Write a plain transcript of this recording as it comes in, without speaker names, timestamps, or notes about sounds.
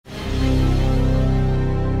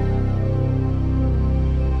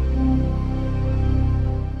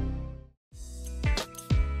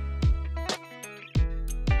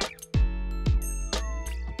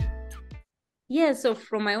Yeah, so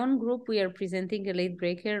from my own group, we are presenting a late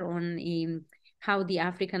breaker on how the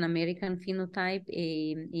African American phenotype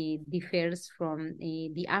differs from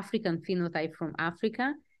the African phenotype from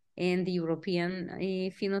Africa and the European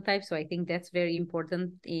phenotype. So I think that's very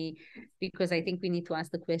important because I think we need to ask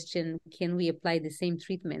the question, can we apply the same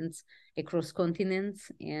treatments across continents?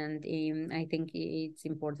 And I think it's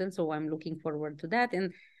important. So I'm looking forward to that.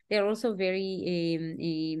 And they're also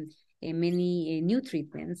very many new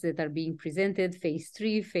treatments that are being presented, phase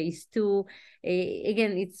 3, phase 2.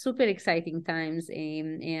 Again, it's super exciting times.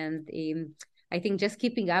 And I think just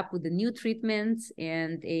keeping up with the new treatments.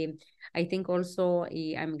 And I think also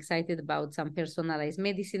I'm excited about some personalized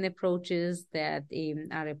medicine approaches that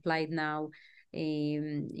are applied now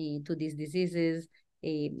to these diseases,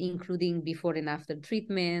 including before and after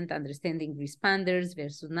treatment, understanding responders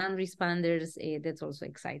versus non-responders. That's also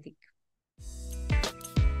exciting.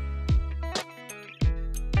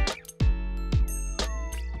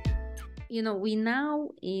 You know, we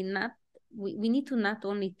now we need to not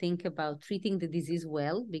only think about treating the disease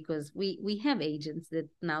well, because we have agents that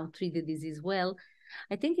now treat the disease well.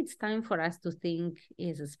 I think it's time for us to think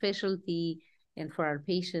as a specialty and for our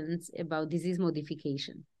patients about disease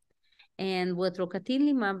modification. And what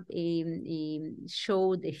rocatinlimab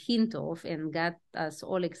showed a hint of and got us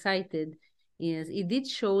all excited is it did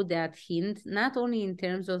show that hint, not only in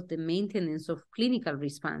terms of the maintenance of clinical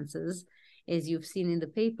responses, as you've seen in the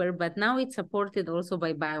paper, but now it's supported also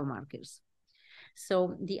by biomarkers.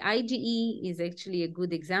 So the IgE is actually a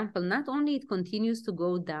good example. Not only it continues to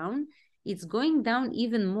go down, it's going down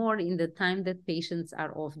even more in the time that patients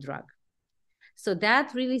are off drug. So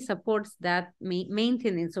that really supports that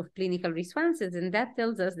maintenance of clinical responses. And that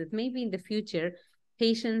tells us that maybe in the future,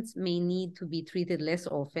 patients may need to be treated less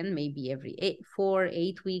often, maybe every 4,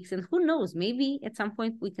 8 weeks. And who knows, maybe at some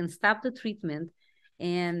point we can stop the treatment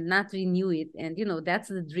and not renew it. And, you know, that's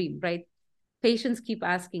the dream, right? Patients keep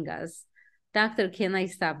asking us, doctor, can I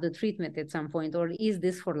stop the treatment at some point? Or is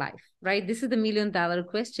this for life, right? This is the $1 million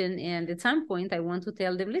question. And at some point, I want to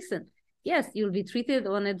tell them, listen, yes, you'll be treated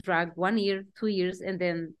on a drug 1 year, 2 years, and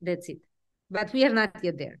then that's it. But we are not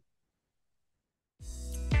yet there.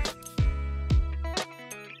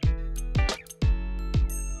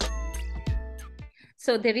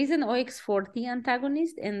 So there is an OX40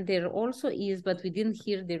 antagonist, and there also is, but we didn't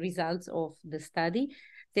hear the results of the study.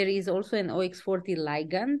 There is also an OX40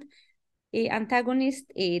 ligand antagonist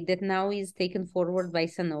that now is taken forward by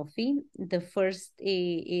Sanofi. The first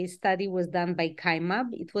study was done by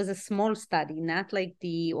Kymab. It was a small study, not like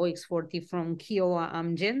the OX40 from Kyowa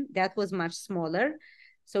Amgen. That was much smaller.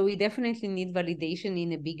 So we definitely need validation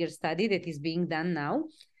in a bigger study that is being done now.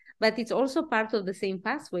 But it's also part of the same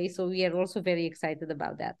pathway, so we are also very excited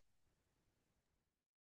about that.